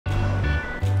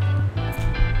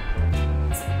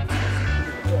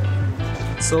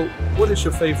So, what is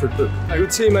your favorite book? I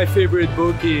would say my favorite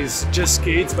book is Just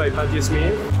Skates by Patti.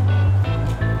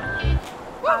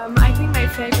 I think my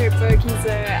favorite book is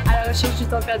À la recherche du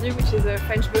temps perdu, which is a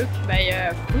French book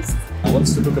by Proust.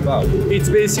 What's the book about? It's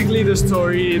basically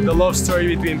the love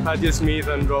story between Patti Smith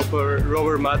and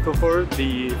Robert Mapplethorpe,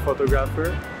 the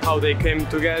photographer. How they came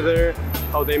together,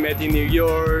 how they met in New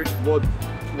York, what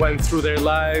went through their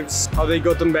lives, how they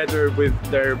gotten better with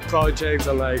their projects,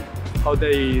 and like how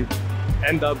they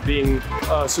end up being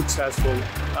successful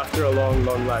after a long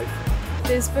life.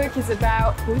 This book is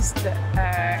about Proust,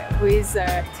 who is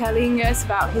telling us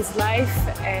about his life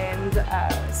and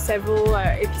several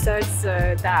episodes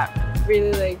that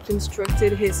really like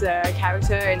constructed his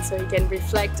character, and so he can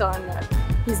reflect on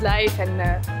his life and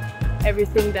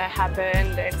everything that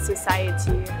happened in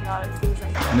society and all of things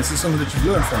like that. And is this something that you've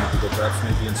learned from it, that perhaps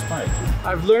maybe inspired you?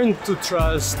 I've learned to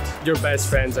trust your best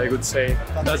friends, I would say.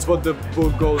 That's what the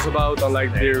book goes about, on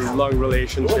like their long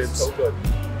relationships.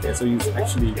 Yeah, so you've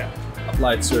actually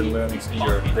applied certain learnings in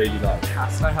your daily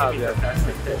life. I have, yeah.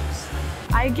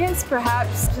 I guess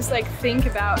perhaps just like think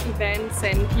about events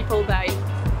and people that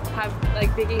have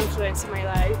like big influence in my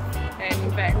life,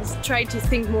 and try to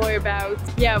think more about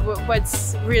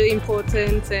what's really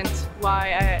important and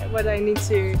what I need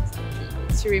to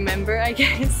remember, I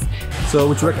guess. So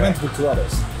would you recommend the book to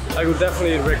others? I would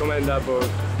definitely recommend that book.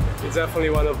 It's definitely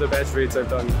one of the best reads I've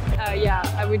done. Yeah,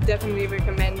 I would definitely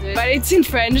recommend it. But it's in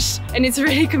French and it's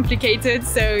really complicated,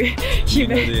 so you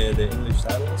know the English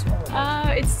title as well?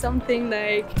 It's something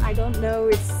like, I don't know,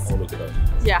 it's... I'll look it up.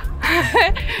 Yeah.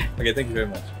 Okay, thank you very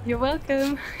much. You're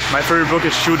welcome. My favorite book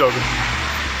is Shoe Dog.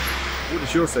 What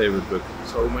is your favorite book?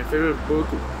 So my favorite book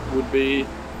would be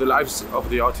The Lives of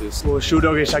the Artists. Well, Shoe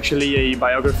Dog is actually a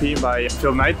biography by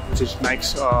Phil Knight, which is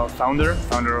Nike's founder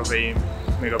of a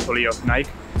megapoly of Nike.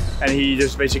 And he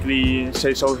just basically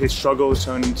says all his struggles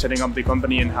on setting up the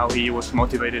company and how he was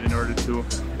motivated in order to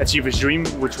achieve his dream,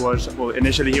 which was, well,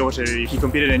 initially he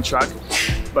competed in track,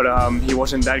 but he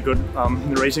wasn't that good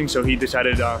in racing, so he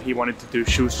decided he wanted to do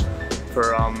shoes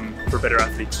for better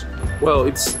athletes. Well,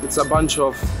 it's a bunch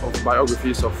of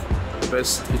biographies of the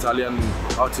best Italian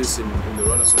artists in the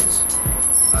Renaissance,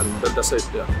 and that's it.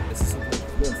 Yeah.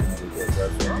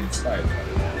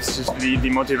 It's just the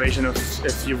motivation of,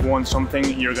 if you want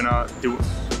something, you're gonna do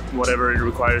whatever it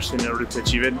requires in order to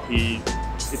achieve it.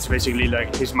 It's basically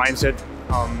like his mindset.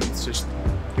 It's just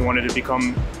he wanted to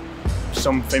become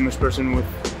some famous person with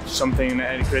something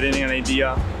and creating an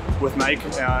idea with Nike,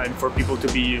 and for people to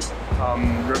be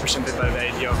represented by the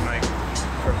idea of Nike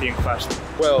for being fast.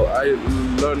 Well, I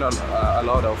learned a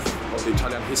lot of the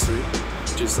Italian history,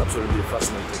 which is absolutely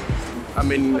fascinating. I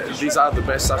mean, these are the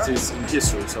best artists in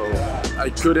history, so I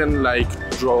couldn't like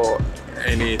draw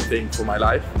anything for my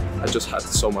life. I just had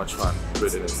so much fun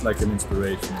reading it. It's like an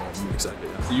inspiration. Exactly.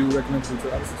 Yeah. Do you recommend it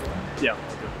to others as well? Yeah.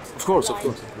 Of course, of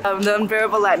course. The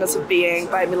Unbearable Lightness of Being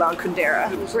by Milan Kundera.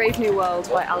 Brave New World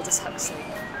by Aldous Huxley.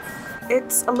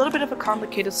 It's a little bit of a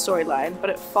complicated storyline, but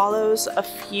it follows a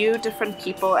few different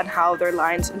people and how their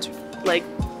lines intertwine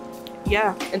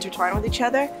with each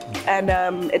other, and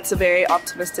it's a very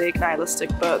optimistic, nihilistic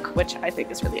book, which I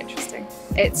think is really interesting.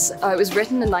 It was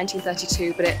written in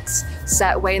 1932, but it's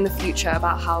set way in the future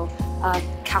about how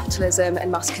capitalism and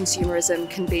mass consumerism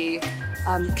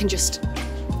can just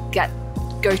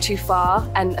go too far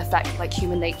and affect like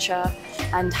human nature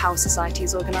and how society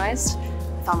is organized.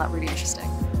 I found that really interesting.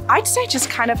 I'd say just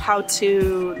kind of how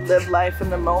to live life in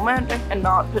the moment and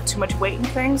not put too much weight in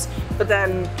things, but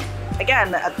then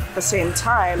again, at the same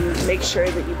time, make sure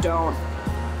that you don't,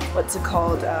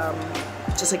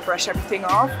 just like brush everything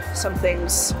off. Some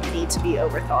things need to be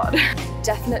overthought.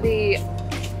 Definitely,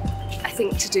 I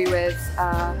think to do with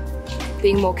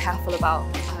being more careful about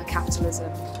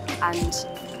capitalism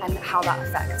and how that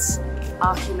affects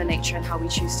our human nature and how we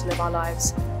choose to live our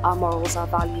lives, our morals, our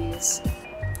values,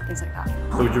 things like that.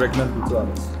 So would you recommend it to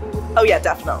others? Oh yeah,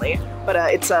 definitely. But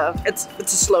it's a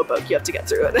slow book. You have to get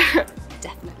through it.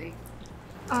 Definitely.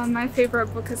 My favorite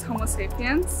book is Homo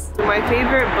Sapiens. My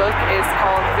favorite book is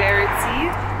called Verity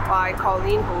by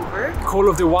Colleen, Hoover. Call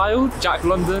of the Wild, Jack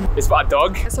London. It's about a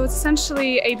dog. So it's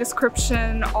essentially a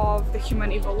description of the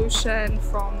human evolution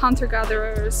from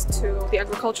hunter-gatherers to the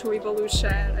agricultural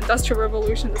evolution, industrial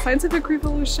revolution, the scientific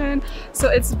revolution. So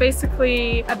it's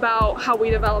basically about how we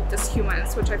developed as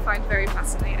humans, which I find very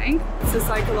fascinating. It's a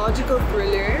psychological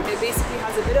thriller. It basically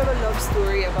has a bit of a love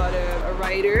story about a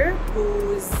writer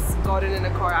who's gotten in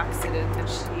a car accident and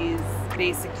she's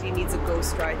basically needs a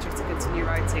ghostwriter to continue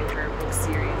writing her book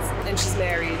series. And she's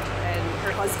married and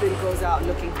her husband goes out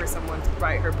looking for someone to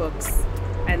write her books.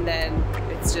 and then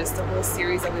it's just a whole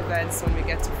series of events when we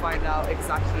get to find out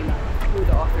exactly who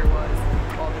the author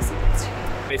was, all the secrets.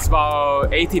 It's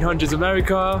about 1800s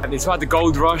America, and it's about the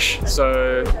gold rush.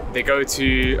 So they go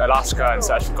to Alaska and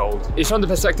search for gold. It's from the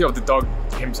perspective of the dog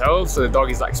himself. So the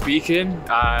dog is like speaking,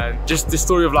 and just the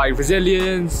story of like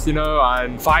resilience, you know,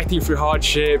 and fighting through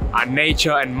hardship, and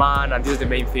nature and man, and this is the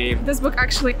main theme. This book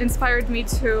actually inspired me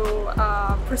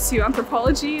to pursue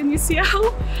anthropology in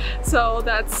UCL. So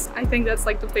I think that's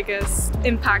like the biggest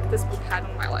impact this book had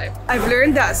on my life. I've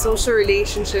learned that social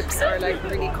relationships are like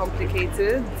really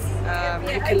complicated.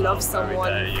 You can love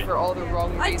someone for all the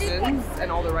wrong reasons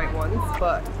and all the right ones,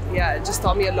 but yeah, it just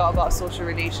taught me a lot about social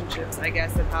relationships, I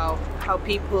guess, and how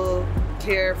people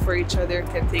care for each other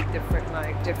can take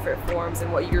different forms,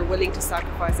 and what you're willing to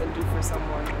sacrifice and do for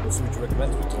someone. Also, would you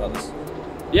recommend it to others?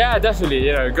 Yeah, definitely,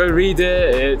 you know, go read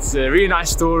it. It's a really nice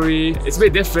story. It's a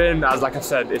bit different, as like I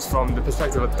said, it's from the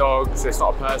perspective of dogs, it's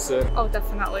not a person. Oh,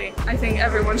 definitely. I think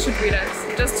everyone should read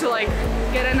it, just to like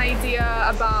get an idea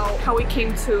about how we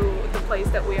came to the place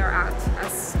that we are at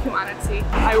as humanity.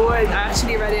 I would. I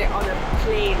actually read it on a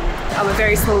plane. I'm a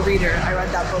very slow reader. I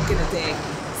read that book in a day,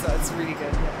 so it's really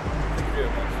good. Thank you very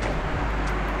much.